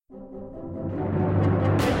Welcome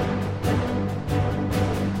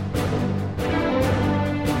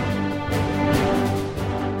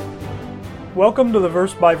to the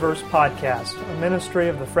Verse by Verse podcast, a ministry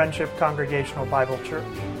of the Friendship Congregational Bible Church.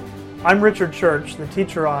 I'm Richard Church, the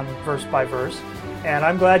teacher on Verse by Verse, and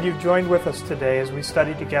I'm glad you've joined with us today as we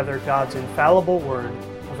study together God's infallible Word,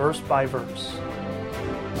 verse by verse.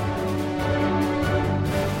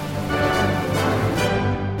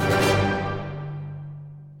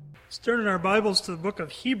 Let's turn in our Bibles to the book of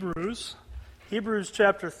Hebrews. Hebrews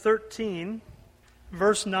chapter 13,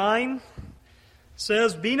 verse 9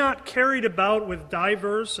 says, "Be not carried about with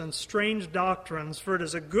diverse and strange doctrines, for it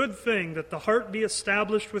is a good thing that the heart be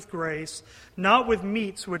established with grace, not with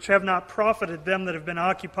meats which have not profited them that have been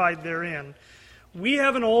occupied therein. We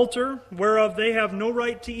have an altar, whereof they have no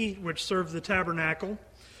right to eat, which serve the tabernacle.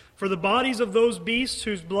 For the bodies of those beasts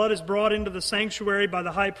whose blood is brought into the sanctuary by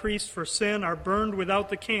the high priest for sin are burned without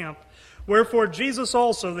the camp. Wherefore Jesus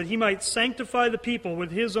also, that he might sanctify the people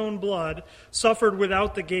with his own blood, suffered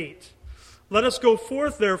without the gate. Let us go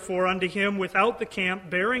forth, therefore, unto him without the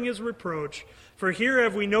camp, bearing his reproach. For here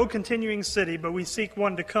have we no continuing city, but we seek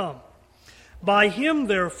one to come. By him,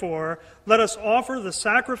 therefore, let us offer the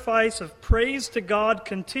sacrifice of praise to God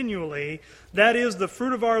continually, that is, the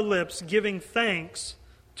fruit of our lips, giving thanks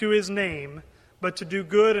to his name. But to do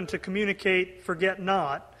good and to communicate, forget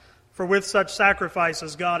not, for with such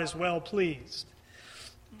sacrifices God is well pleased."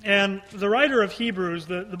 And the writer of Hebrews,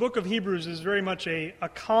 the book of Hebrews, is very much a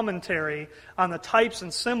commentary on the types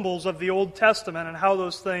and symbols of the Old Testament and how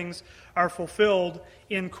those things are fulfilled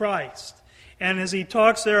in Christ. And as he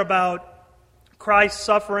talks there about Christ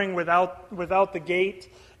suffering without the gate,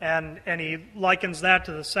 and he likens that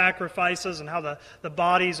to the sacrifices and how the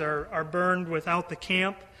bodies are burned without the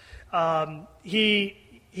camp,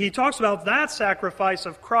 he talks about that sacrifice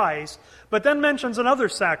of Christ, but then mentions another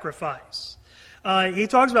sacrifice. He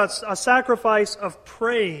talks about a sacrifice of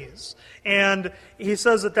praise, and he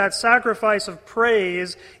says that sacrifice of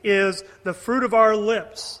praise is the fruit of our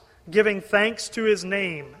lips, giving thanks to his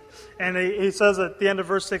name. And he says at the end of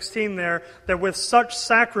verse 16 there, that with such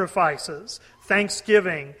sacrifices,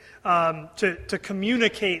 thanksgiving, to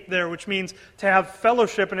communicate there, which means to have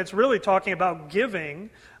fellowship, and it's really talking about giving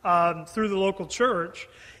through the local church.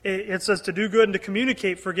 It says to do good and to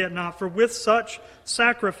communicate, forget not, for with such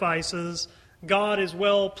sacrifices God is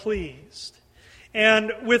well pleased.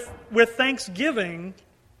 And with thanksgiving,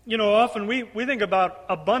 often we think about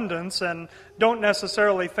abundance and don't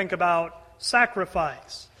necessarily think about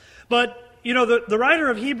sacrifice. But, the writer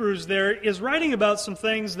of Hebrews there is writing about some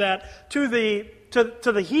things that to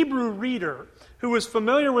the Hebrew reader who was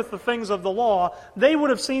familiar with the things of the law, they would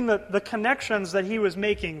have seen the connections that he was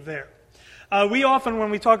making there. We often,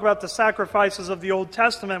 when we talk about the sacrifices of the Old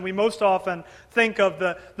Testament, we most often think of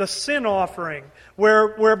the sin offering,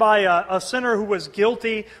 whereby a sinner who was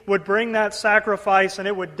guilty would bring that sacrifice and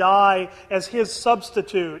it would die as his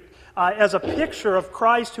substitute, as a picture of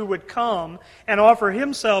Christ who would come and offer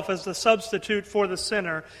himself as the substitute for the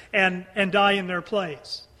sinner and die in their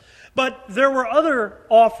place. But there were other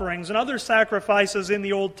offerings and other sacrifices in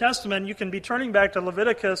the Old Testament. You can be turning back to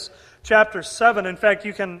Leviticus chapter 7. In fact,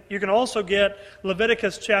 you can also get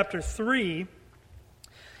Leviticus chapter 3.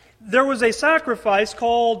 There was a sacrifice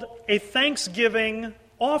called a thanksgiving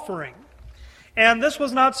offering. And this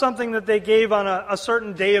was not something that they gave on a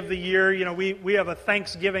certain day of the year. We have a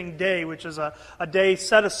Thanksgiving Day, which is a day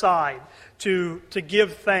set aside to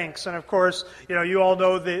give thanks. And of course, you all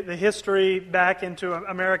know the history back into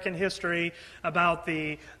American history about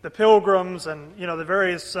the Pilgrims and, the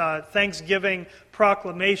various Thanksgiving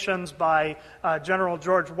proclamations by General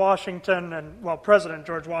George Washington and, President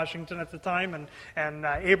George Washington at the time and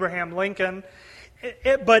Abraham Lincoln.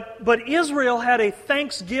 But Israel had a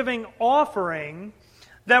thanksgiving offering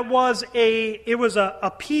that was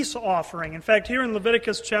a peace offering. In fact, here in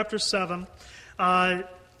Leviticus chapter 7,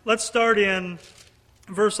 let's start in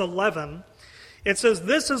verse 11. It says,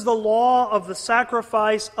 "This is the law of the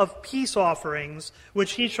sacrifice of peace offerings,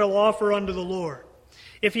 which he shall offer unto the Lord.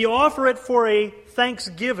 If he offer it for a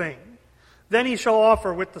thanksgiving, then he shall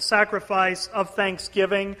offer with the sacrifice of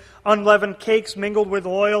thanksgiving unleavened cakes mingled with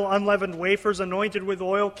oil, unleavened wafers anointed with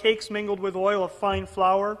oil, cakes mingled with oil of fine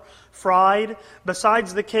flour, fried.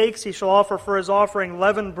 Besides the cakes, he shall offer for his offering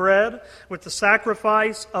leavened bread with the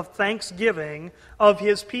sacrifice of thanksgiving of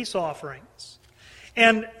his peace offerings."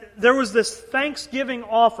 And there was this thanksgiving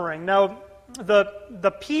offering. Now,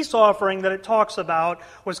 the peace offering that it talks about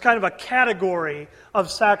was kind of a category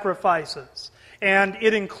of sacrifices. And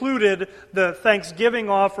it included the thanksgiving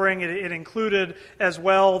offering. It included as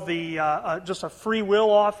well the just a free will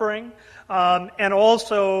offering, and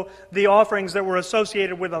also the offerings that were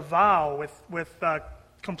associated with a vow, with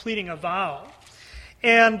completing a vow.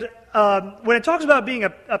 And when it talks about being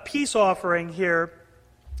a peace offering here,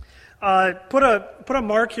 put a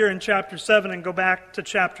mark here in chapter 7 and go back to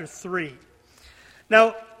chapter 3.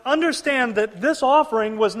 Now, understand that this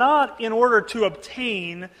offering was not in order to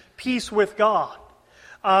obtain peace with God.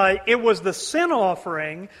 It was the sin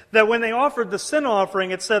offering that when they offered the sin offering,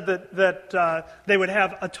 it said that they would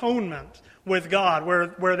have atonement with God,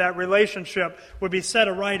 where that relationship would be set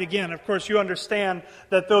aright again. Of course, you understand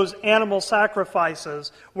that those animal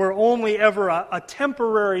sacrifices were only ever a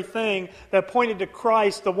temporary thing that pointed to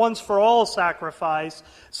Christ, the once-for-all sacrifice,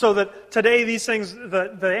 so that today these things,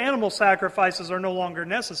 the animal sacrifices are no longer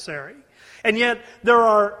necessary. And yet, there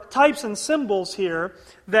are types and symbols here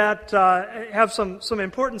that have some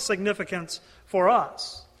important significance for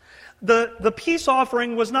us. The peace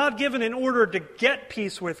offering was not given in order to get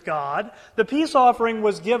peace with God. The peace offering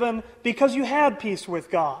was given because you had peace with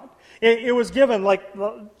God. It was given, like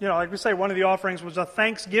we say, one of the offerings was a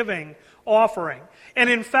thanksgiving offering. And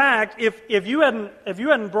in fact, if you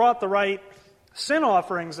hadn't brought the right sin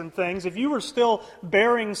offerings and things, if you were still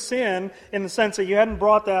bearing sin in the sense that you hadn't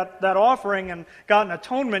brought that offering and gotten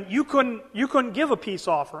atonement, you couldn't give a peace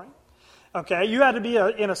offering. Okay, you had to be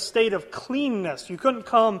in a state of cleanness. You couldn't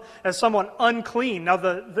come as someone unclean. Now,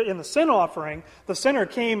 in the sin offering, the sinner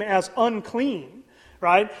came as unclean,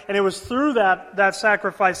 right? And it was through that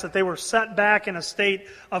sacrifice that they were set back in a state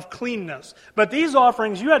of cleanness. But these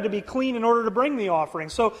offerings, you had to be clean in order to bring the offering.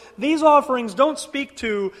 So these offerings don't speak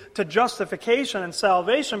to justification and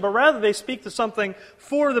salvation, but rather they speak to something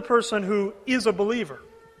for the person who is a believer.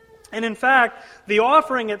 And in fact, the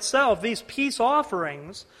offering itself, these peace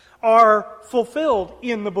offerings, are fulfilled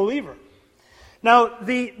in the believer. Now,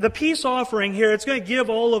 the peace offering here, it's going to give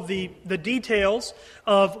all of the details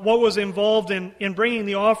of what was involved in bringing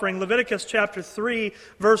the offering. Leviticus chapter 3,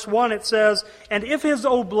 verse 1, it says, "And if his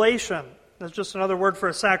oblation," that's just another word for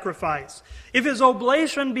a sacrifice, "if his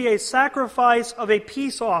oblation be a sacrifice of a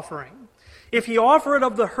peace offering, if he offer it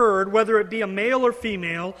of the herd, whether it be a male or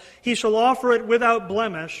female, he shall offer it without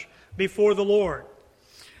blemish before the Lord."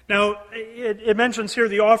 Now, it mentions here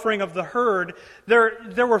the offering of the herd.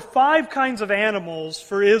 There were 5 kinds of animals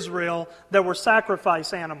for Israel that were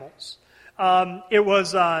sacrifice animals. It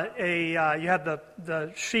was you had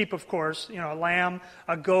the sheep, of course, a lamb,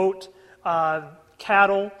 a goat,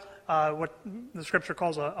 cattle, what the Scripture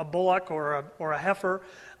calls a bullock or a heifer,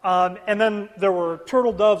 and then there were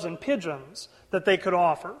turtle doves and pigeons that they could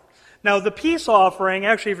offer. Now, the peace offering,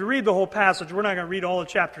 actually, if you read the whole passage, we're not going to read all of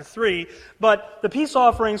chapter 3, but the peace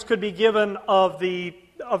offerings could be given of the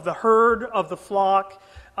herd, of the flock,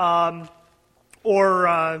 or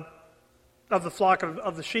of the flock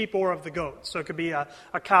of the sheep or of the goats. So it could be a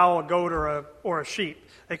cow, a goat, or a sheep.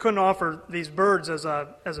 They couldn't offer these birds as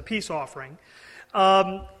a peace offering.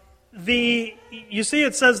 You see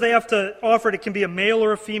it says they have to offer it. It can be a male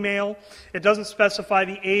or a female. It doesn't specify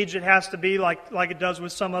the age it has to be like it does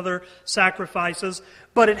with some other sacrifices.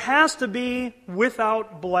 But it has to be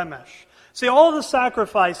without blemish. See, all the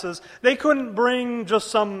sacrifices, they couldn't bring just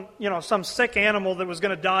some sick animal that was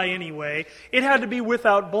going to die anyway. It had to be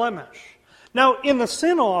without blemish. Now, in the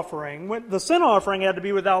sin offering had to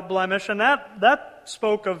be without blemish, and that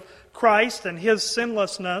spoke of Christ and His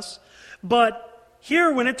sinlessness. But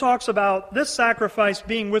here, when it talks about this sacrifice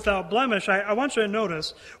being without blemish, I want you to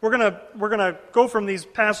notice, we're gonna go from these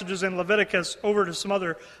passages in Leviticus over to some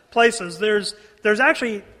other places. There's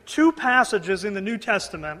actually 2 passages in the New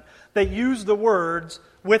Testament that use the words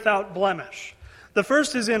without blemish. The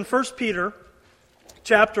first is in 1 Peter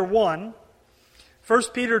chapter 1.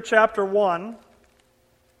 1 Peter chapter 1,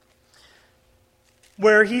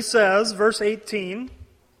 where he says, verse 18,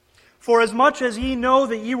 "For as much as ye know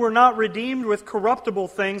that ye were not redeemed with corruptible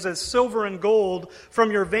things as silver and gold from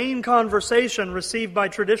your vain conversation received by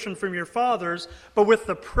tradition from your fathers, but with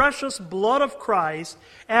the precious blood of Christ,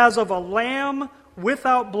 as of a lamb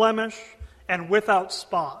without blemish and without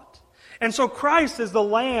spot." And so Christ is the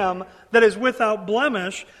lamb that is without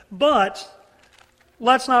blemish, but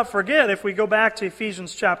let's not forget, if we go back to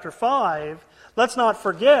Ephesians chapter 5, let's not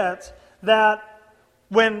forget that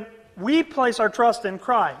when we place our trust in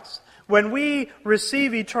Christ, when we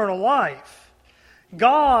receive eternal life,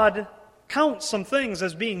 God counts some things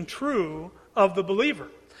as being true of the believer.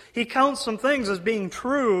 He counts some things as being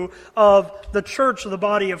true of the church, of the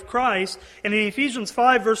body of Christ. And in Ephesians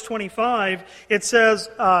 5, verse 25, it says,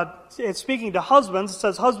 it's speaking to husbands, it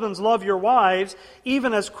says, "Husbands, love your wives,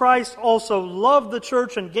 even as Christ also loved the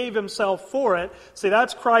church and gave himself for it." See,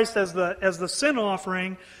 that's Christ as the sin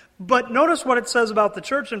offering. But notice what it says about the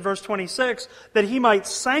church in verse 26, that he might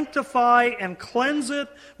sanctify and cleanse it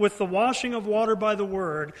with the washing of water by the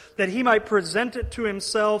word, that he might present it to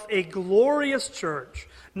himself a glorious church,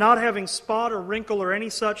 not having spot or wrinkle or any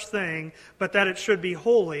such thing, but that it should be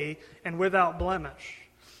holy and without blemish.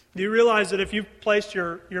 Do you realize that if you've placed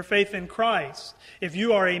your faith in Christ, if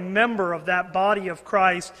you are a member of that body of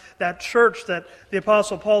Christ, that church that the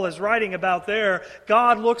Apostle Paul is writing about there,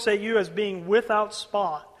 God looks at you as being without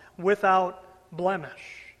spot, without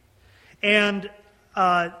blemish. And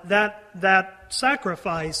that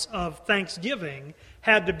sacrifice of thanksgiving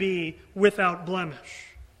had to be without blemish.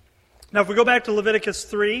 Now if we go back to Leviticus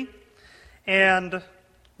 3 and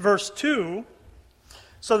verse 2,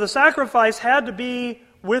 so the sacrifice had to be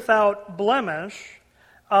without blemish.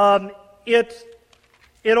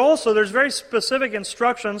 It also, there's very specific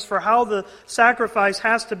instructions for how the sacrifice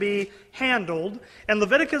has to be handled. In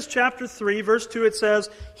Leviticus chapter 3, verse 2, it says,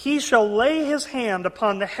 "He shall lay his hand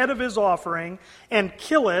upon the head of his offering and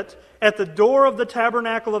kill it at the door of the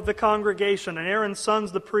tabernacle of the congregation, and Aaron's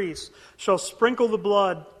sons, the priests, shall sprinkle the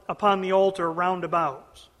blood upon the altar round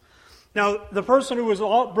about." Now, the person who was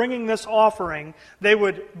bringing this offering, they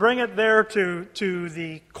would bring it there to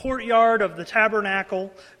the courtyard of the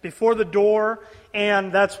tabernacle before the door,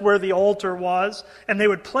 and that's where the altar was, and they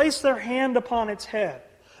would place their hand upon its head.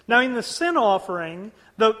 Now, in the sin offering,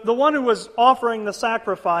 the one who was offering the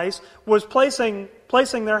sacrifice was placing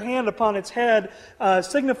their hand upon its head,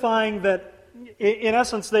 signifying that, in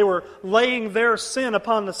essence, they were laying their sin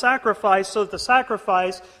upon the sacrifice so that the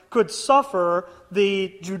sacrifice could suffer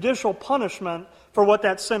the judicial punishment for what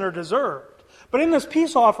that sinner deserved. But in this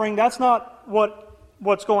peace offering, that's not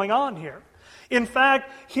what's going on here. In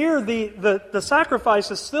fact, here the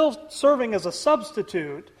sacrifice is still serving as a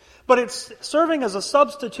substitute, but it's serving as a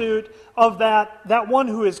substitute of that one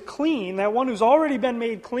who is clean, that one who's already been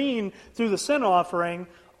made clean through the sin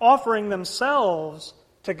offering themselves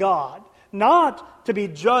to God. Not to be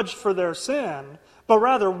judged for their sin, but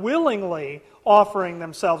rather willingly offering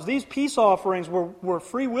themselves. These peace offerings were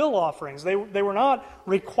free will offerings. They were not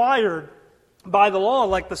required by the law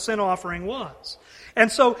like the sin offering was. And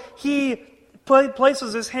so he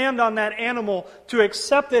places his hand on that animal to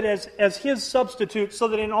accept it as his substitute, so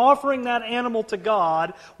that in offering that animal to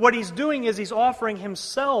God, what he's doing is he's offering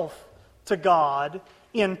himself to God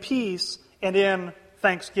in peace and in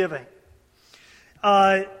thanksgiving.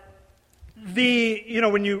 When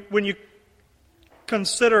you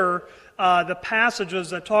consider the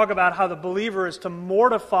passages that talk about how the believer is to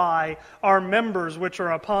mortify our members which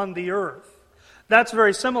are upon the earth, that's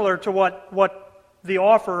very similar to what the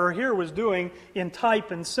offerer here was doing in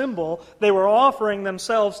type and symbol. They were offering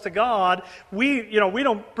themselves to God. We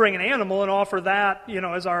don't bring an animal and offer that,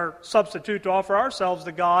 as our substitute to offer ourselves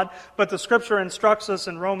to God. But the Scripture instructs us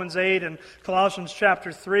in Romans 8 and Colossians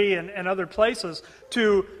chapter 3 and other places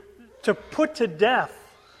to put to death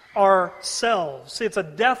ourselves. See, it's a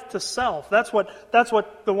death to self. That's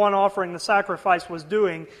what the one offering the sacrifice was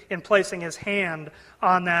doing in placing his hand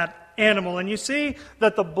on that animal. And you see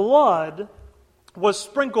that the blood was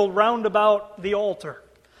sprinkled round about the altar.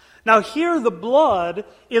 Now here the blood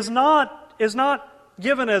is not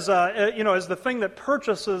given as as the thing that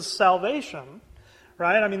purchases salvation,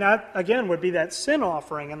 right? I mean, that again would be that sin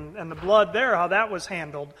offering, and the blood there, how that was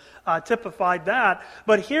handled, typified that.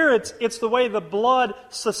 But here it's the way the blood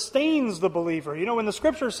sustains the believer. When the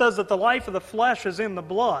Scripture says that the life of the flesh is in the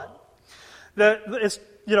blood,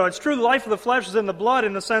 it's true the life of the flesh is in the blood,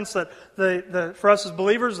 in the sense that for us as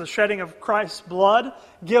believers, the shedding of Christ's blood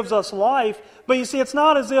gives us life. But you see, it's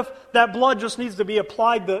not as if that blood just needs to be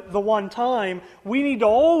applied the one time. We need to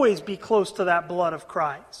always be close to that blood of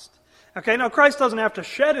Christ. Okay, now Christ doesn't have to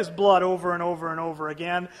shed his blood over and over and over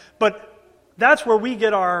again, but that's where we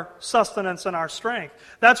get our sustenance and our strength.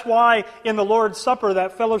 That's why in the Lord's Supper,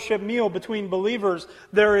 that fellowship meal between believers,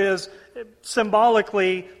 there is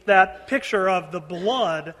symbolically that picture of the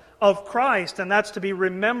blood of Christ, and that's to be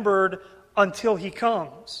remembered until he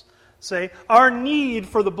comes. See, our need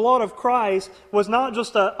for the blood of Christ was not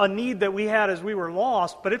just a need that we had as we were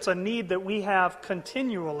lost, but it's a need that we have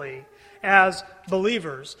continually as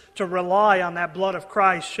believers, to rely on that blood of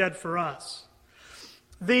Christ shed for us.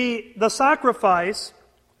 The sacrifice,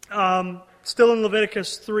 still in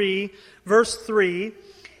Leviticus 3, verse 3,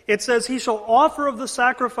 it says, "He shall offer of the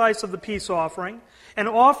sacrifice of the peace offering, an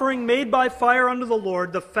offering made by fire unto the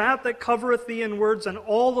Lord, the fat that covereth the inwards, and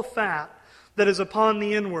all the fat that is upon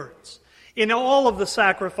the inwards. In all of the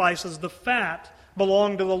sacrifices, the fat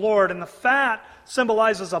belonged to the Lord, and the fat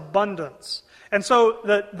symbolizes abundance. And so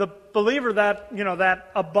the believer,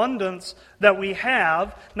 that abundance that we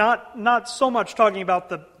have, not so much talking about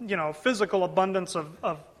the physical abundance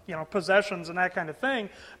of possessions and that kind of thing,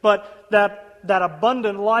 but that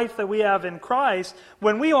abundant life that we have in Christ,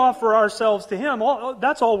 when we offer ourselves to Him,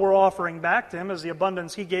 that's all we're offering back to Him, is the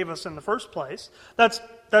abundance He gave us in the first place.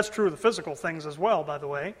 That's true of the physical things as well, by the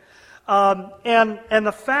way. And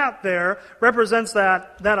the fat there represents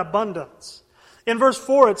that abundance. In verse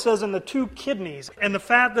 4 it says, "And the two kidneys, and the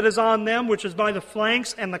fat that is on them, which is by the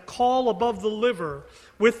flanks, and the caul above the liver,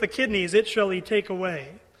 with the kidneys, it shall He take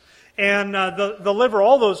away." And the liver,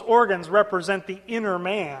 all those organs represent the inner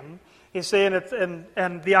man. You see,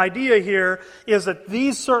 and the idea here is that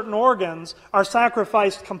these certain organs are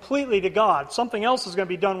sacrificed completely to God. Something else is going to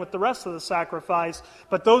be done with the rest of the sacrifice,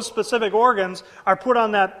 but those specific organs are put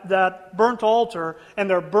on that burnt altar, and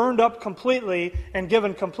they're burned up completely and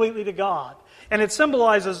given completely to God. And it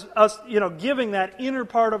symbolizes us, giving that inner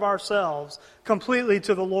part of ourselves completely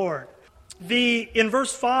to the Lord. In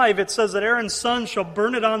verse 5, it says that Aaron's son shall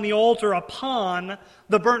burn it on the altar upon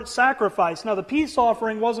the burnt sacrifice. Now, the peace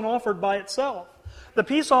offering wasn't offered by itself. The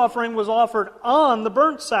peace offering was offered on the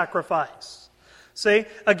burnt sacrifice. See,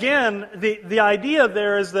 again, the idea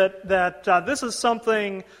there is that this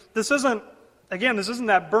isn't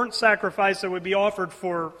that burnt sacrifice that would be offered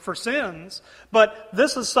for sins, but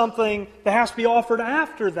this is something that has to be offered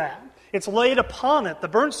after that. It's laid upon it. The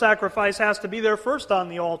burnt sacrifice has to be there first on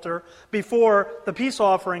the altar before the peace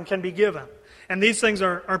offering can be given. And these things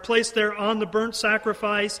are placed there on the burnt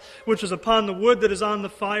sacrifice, which is upon the wood that is on the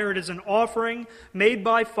fire. It is an offering made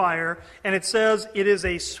by fire, and it says it is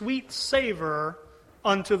a sweet savor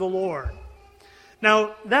unto the Lord.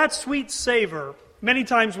 Now, that sweet savor, many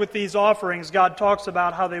times with these offerings, God talks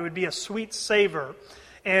about how they would be a sweet savor.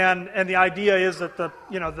 And the idea is that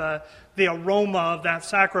the aroma of that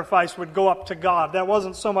sacrifice would go up to God. That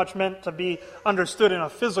wasn't so much meant to be understood in a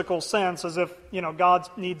physical sense, as if God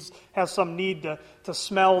has some need to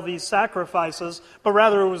smell these sacrifices, but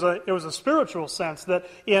rather it was a spiritual sense, that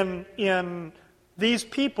in these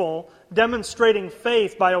people demonstrating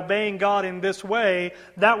faith by obeying God in this way,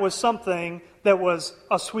 that was something that was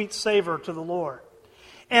a sweet savor to the Lord.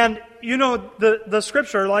 And the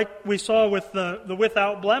Scripture, like we saw with the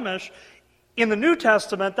without blemish, in the New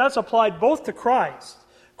Testament, that's applied both to Christ.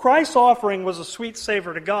 Christ's offering was a sweet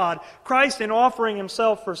savor to God. Christ, in offering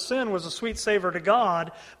Himself for sin, was a sweet savor to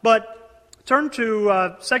God. But turn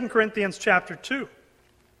to 2 Corinthians chapter 2.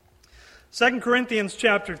 2 Corinthians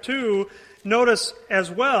chapter 2, notice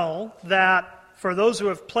as well that for those who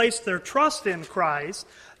have placed their trust in Christ,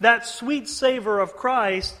 that sweet savor of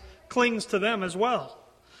Christ clings to them as well.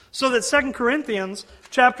 So that 2 Corinthians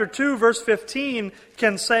chapter 2, verse 15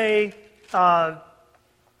 can say,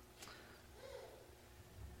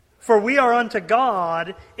 "For we are unto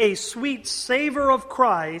God a sweet savor of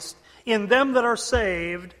Christ in them that are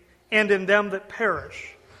saved and in them that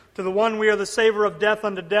perish. To the one we are the savor of death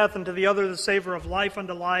unto death, and to the other the savor of life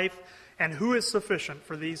unto life. And who is sufficient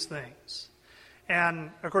for these things?"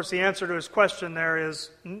 And, of course, the answer to his question there is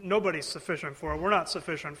nobody's sufficient for it. We're not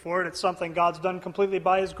sufficient for it. It's something God's done completely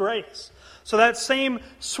by His grace. So that same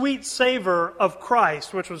sweet savor of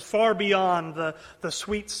Christ, which was far beyond the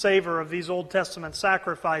sweet savor of these Old Testament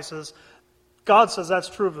sacrifices, God says that's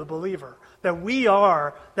true of the believer, that we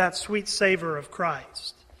are that sweet savor of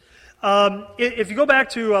Christ. If you go back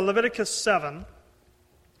to Leviticus 7,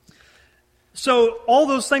 so all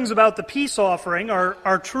those things about the peace offering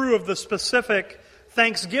are true of the specific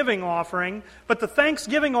thanksgiving offering, but the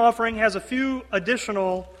thanksgiving offering has a few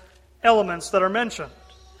additional elements that are mentioned.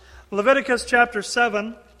 Leviticus chapter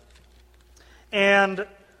 7, and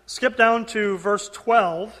skip down to verse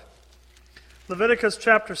 12. Leviticus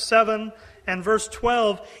chapter 7 and verse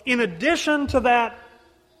 12. In addition to that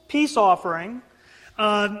peace offering,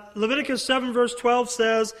 Leviticus 7 verse 12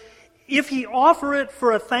 says, "If he offer it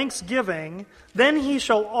for a thanksgiving, then he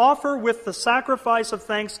shall offer with the sacrifice of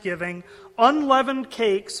thanksgiving unleavened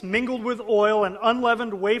cakes mingled with oil, and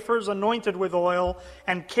unleavened wafers anointed with oil,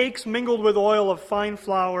 and cakes mingled with oil of fine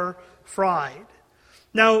flour fried."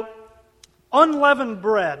 Now, unleavened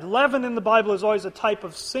bread, leaven in the Bible is always a type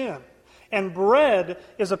of sin, and bread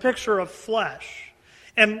is a picture of flesh.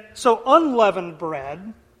 And so unleavened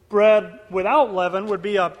bread without leaven, would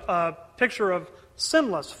be a picture of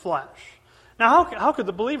sinless flesh. Now, how could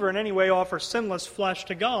the believer in any way offer sinless flesh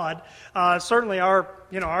to God? Certainly,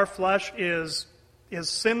 our flesh is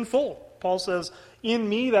sinful. Paul says, in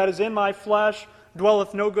me, that is in my flesh,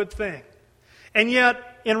 dwelleth no good thing. And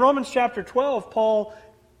yet, in Romans chapter 12, Paul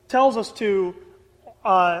tells us to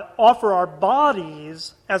offer our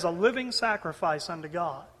bodies as a living sacrifice unto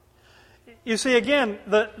God. You see, again,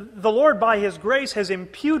 the Lord, by His grace, has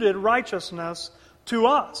imputed righteousness to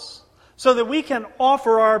us, so that we can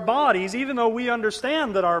offer our bodies, even though we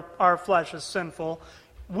understand that our flesh is sinful.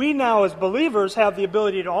 We now, as believers, have the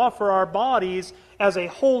ability to offer our bodies as a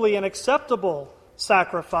holy and acceptable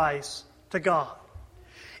sacrifice to God.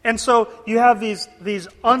 And so you have these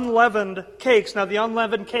unleavened cakes. Now, the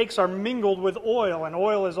unleavened cakes are mingled with oil, and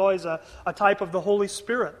oil is always a type of the Holy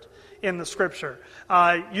Spirit in the Scripture.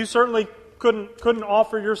 You certainly couldn't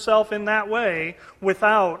offer yourself in that way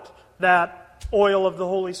without that oil of the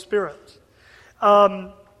Holy Spirit.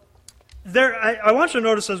 I want you to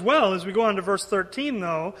notice as well, as we go on to verse 13,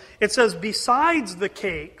 though, it says, besides the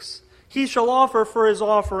cakes, he shall offer for his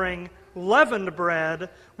offering leavened bread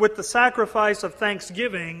with the sacrifice of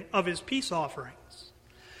thanksgiving of his peace offerings.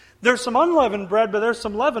 There's some unleavened bread, but there's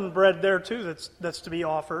some leavened bread there too that's to be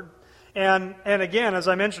offered. And again, as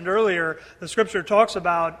I mentioned earlier, the Scripture talks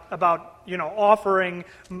about offering,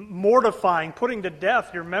 mortifying, putting to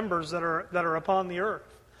death your members that are upon the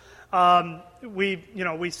earth.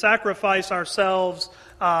 We sacrifice ourselves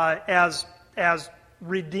as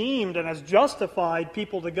redeemed and as justified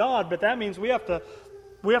people to God, but that means we have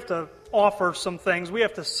to offer some things. We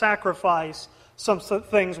have to sacrifice some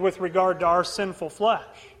things with regard to our sinful flesh.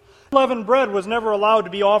 Leavened bread was never allowed to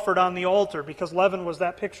be offered on the altar because leaven was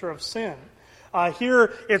that picture of sin.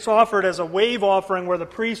 Here it's offered as a wave offering where the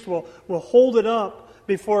priest will hold it up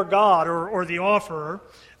before God, or the offerer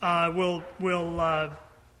will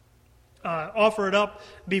offer it up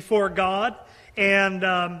before God.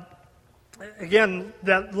 And again,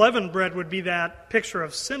 that leavened bread would be that picture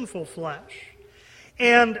of sinful flesh.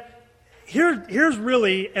 And here's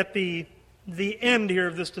really at the end here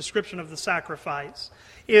of this description of the sacrifice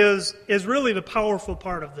is really the powerful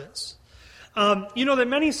part of this. That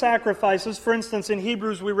many sacrifices, for instance, in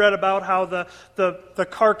Hebrews we read about how the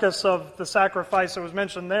carcass of the sacrifice that was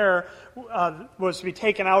mentioned there was to be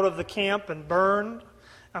taken out of the camp and burned.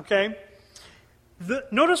 Okay?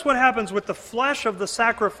 Notice what happens with the flesh of the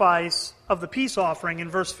sacrifice of the peace offering in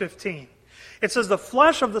verse 15. It says, the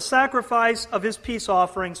flesh of the sacrifice of his peace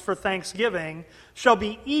offerings for thanksgiving shall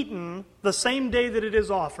be eaten the same day that it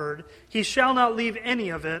is offered. He shall not leave any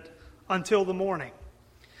of it until the morning.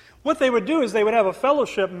 What they would do is they would have a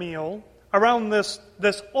fellowship meal around this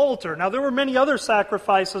altar. Now, there were many other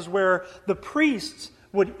sacrifices where the priests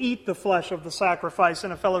would eat the flesh of the sacrifice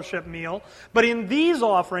in a fellowship meal. But in these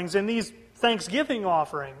offerings, in these thanksgiving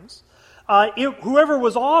offerings, whoever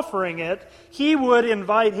was offering it, he would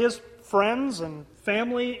invite his friends and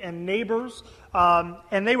family and neighbors,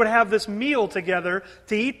 and they would have this meal together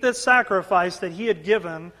to eat this sacrifice that he had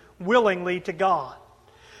given willingly to God.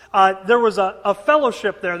 There was a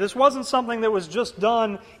fellowship there. This wasn't something that was just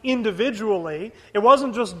done individually. It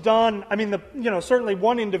wasn't just done, certainly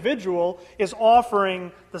one individual is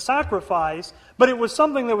offering the sacrifice, but it was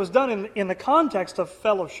something that was done in the context of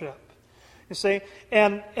fellowship. You see,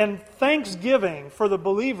 and thanksgiving for the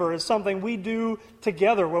believer is something we do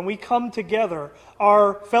together. When we come together,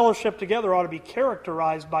 our fellowship together ought to be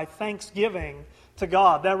characterized by thanksgiving to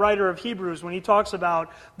God. That writer of Hebrews, when he talks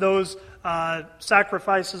about those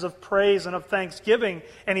sacrifices of praise and of thanksgiving,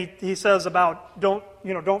 and he says about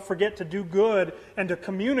don't forget to do good and to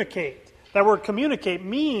communicate. That word communicate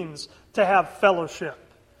means to have fellowship.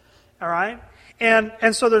 All right?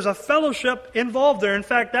 And so there's a fellowship involved there. In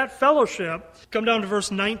fact, that fellowship, come down to verse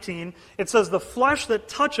 19, it says, the flesh that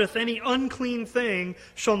toucheth any unclean thing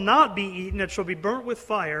shall not be eaten, it shall be burnt with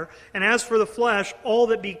fire. And as for the flesh, all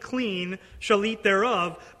that be clean shall eat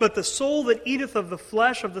thereof. But the soul that eateth of the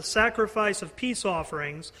flesh of the sacrifice of peace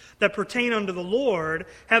offerings that pertain unto the Lord,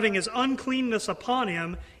 having his uncleanness upon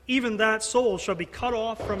him, even that soul shall be cut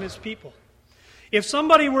off from his people. If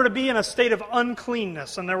somebody were to be in a state of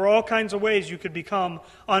uncleanness, and there were all kinds of ways you could become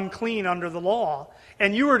unclean under the law,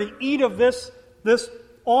 and you were to eat of this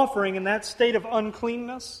offering in that state of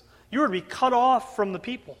uncleanness, you were to be cut off from the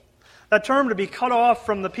people. That term, to be cut off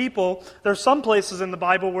from the people, there's some places in the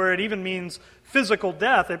Bible where it even means physical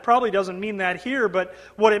death. It probably doesn't mean that here, but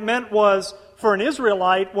what it meant was, for an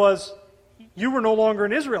Israelite, was you were no longer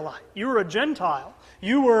an Israelite. You were a Gentile.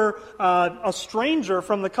 You were a stranger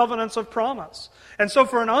from the covenants of promise. And so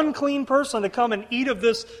for an unclean person to come and eat of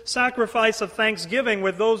this sacrifice of thanksgiving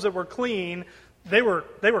with those that were clean, they were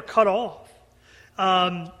cut off.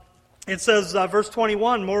 It says, verse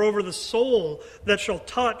 21, moreover, the soul that shall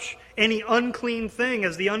touch any unclean thing,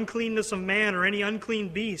 as the uncleanness of man or any unclean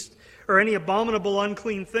beast, or any abominable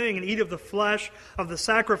unclean thing, and eat of the flesh of the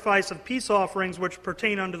sacrifice of peace offerings which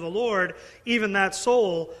pertain unto the Lord, even that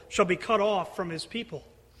soul shall be cut off from his people.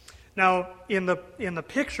 Now, in the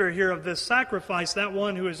picture here of this sacrifice, that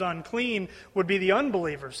one who is unclean would be the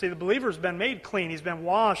unbeliever. See, the believer's been made clean. He's been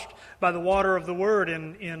washed by the water of the Word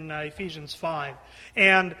in Ephesians 5.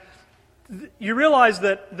 And you realize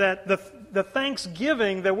that the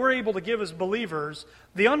thanksgiving that we're able to give as believers,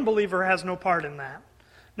 the unbeliever has no part in that.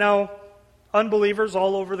 Now, unbelievers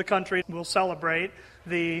all over the country will celebrate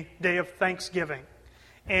the day of Thanksgiving.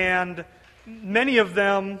 And many of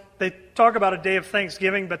them, they talk about a day of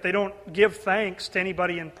Thanksgiving, but they don't give thanks to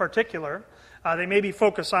anybody in particular. They maybe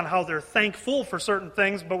focus on how they're thankful for certain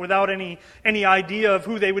things, but without any idea of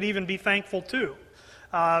who they would even be thankful to.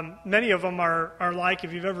 Many of them are like,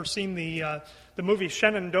 if you've ever seen the movie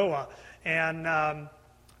Shenandoah, and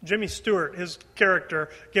Jimmy Stewart, his character,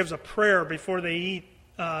 gives a prayer before they eat,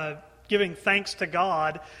 giving thanks to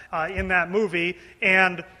God in that movie,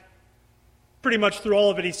 and pretty much through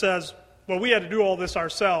all of it he says, well, we had to do all this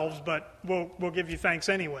ourselves, but we'll give you thanks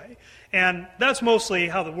anyway. And that's mostly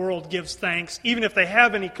how the world gives thanks, even if they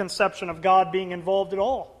have any conception of God being involved at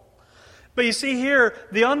all. But you see here,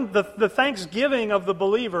 the thanksgiving of the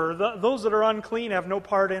believer, those that are unclean have no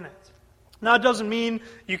part in it. Now, it doesn't mean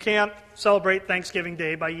you can't celebrate Thanksgiving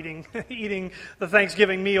Day by eating the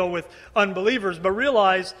Thanksgiving meal with unbelievers, but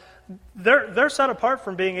realize they're set apart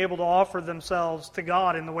from being able to offer themselves to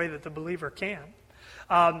God in the way that the believer can.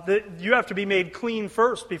 You have to be made clean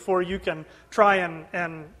first before you can try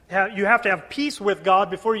and you have to have peace with God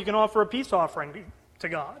before you can offer a peace offering to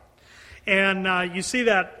God. And you see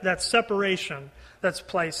that separation that's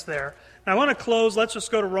placed there. Now, I want to close. Let's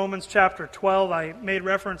just go to Romans chapter 12. I made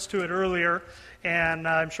reference to it earlier, and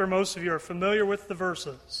I'm sure most of you are familiar with the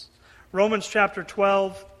verses. Romans chapter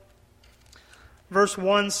 12, verse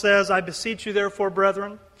 1 says, I beseech you therefore,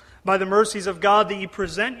 brethren, by the mercies of God, that ye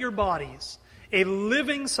present your bodies a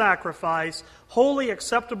living sacrifice, wholly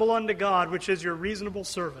acceptable unto God, which is your reasonable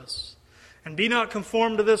service. And be not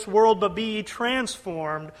conformed to this world, but be ye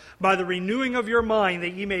transformed by the renewing of your mind,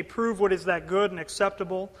 that ye may prove what is that good and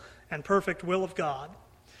acceptable and perfect will of God.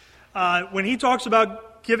 When he talks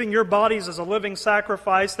about giving your bodies as a living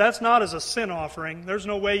sacrifice, that's not as a sin offering. There's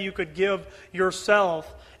no way you could give yourself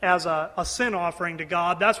as a sin offering to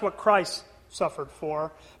God. That's what Christ suffered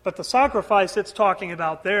for. But the sacrifice it's talking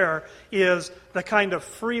about there is the kind of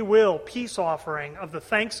free will peace offering of the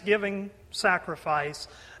thanksgiving sacrifice.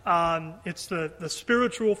 It's the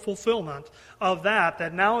spiritual fulfillment of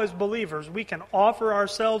that now as believers we can offer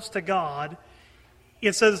ourselves to God.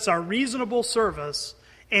 It says it's our reasonable service,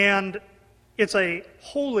 and it's a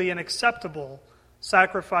holy and acceptable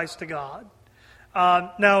sacrifice to God.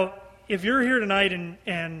 Now, if you're here tonight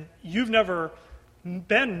and you've never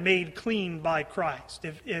been made clean by Christ,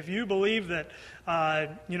 if you believe that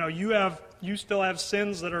you still have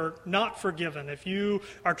sins that are not forgiven, if you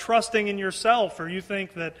are trusting in yourself, or you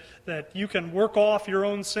think that you can work off your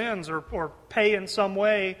own sins or pay in some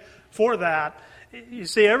way for that, you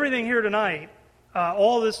see, everything here tonight,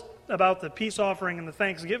 all this about the peace offering and the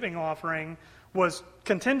thanksgiving offering was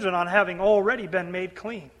contingent on having already been made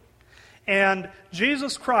clean. And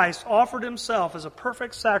Jesus Christ offered himself as a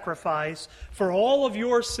perfect sacrifice for all of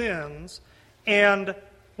your sins. And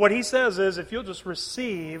what he says is, if you'll just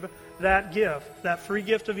receive that gift, that free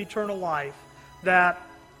gift of eternal life, that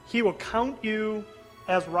he will count you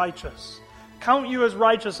as righteous. Count you as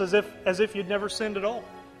righteous as if you'd never sinned at all.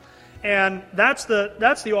 And that's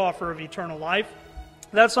the offer of eternal life.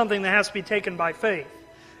 That's something that has to be taken by faith.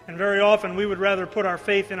 And very often we would rather put our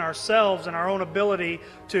faith in ourselves and our own ability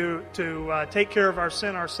to take care of our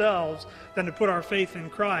sin ourselves than to put our faith in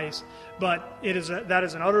Christ. But that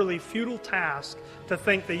is an utterly futile task to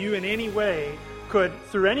think that you in any way could,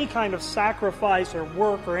 through any kind of sacrifice or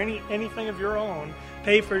work or anything of your own,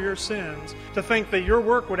 pay for your sins, to think that your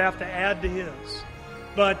work would have to add to his.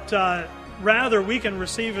 But rather we can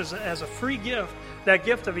receive as a free gift that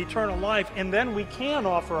gift of eternal life, and then we can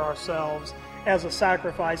offer ourselves as a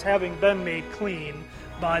sacrifice, having been made clean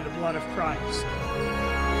by the blood of Christ.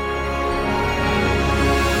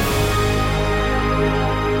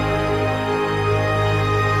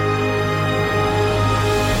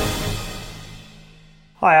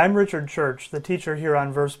 Hi, I'm Richard Church, the teacher here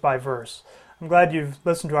on Verse by Verse. I'm glad you've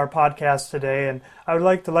listened to our podcast today, and I would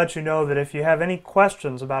like to let you know that if you have any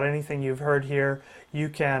questions about anything you've heard here, you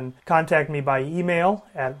can contact me by email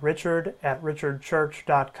at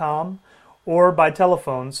richard@richardchurch.com or by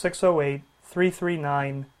telephone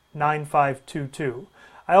 608-339-9522.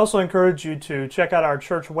 I also encourage you to check out our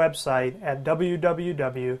church website at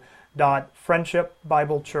www.richardchurch.com.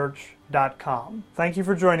 www.friendshipbiblechurch.com. Thank you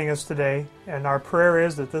for joining us today, and our prayer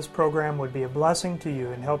is that this program would be a blessing to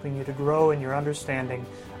you in helping you to grow in your understanding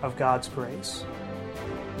of God's grace.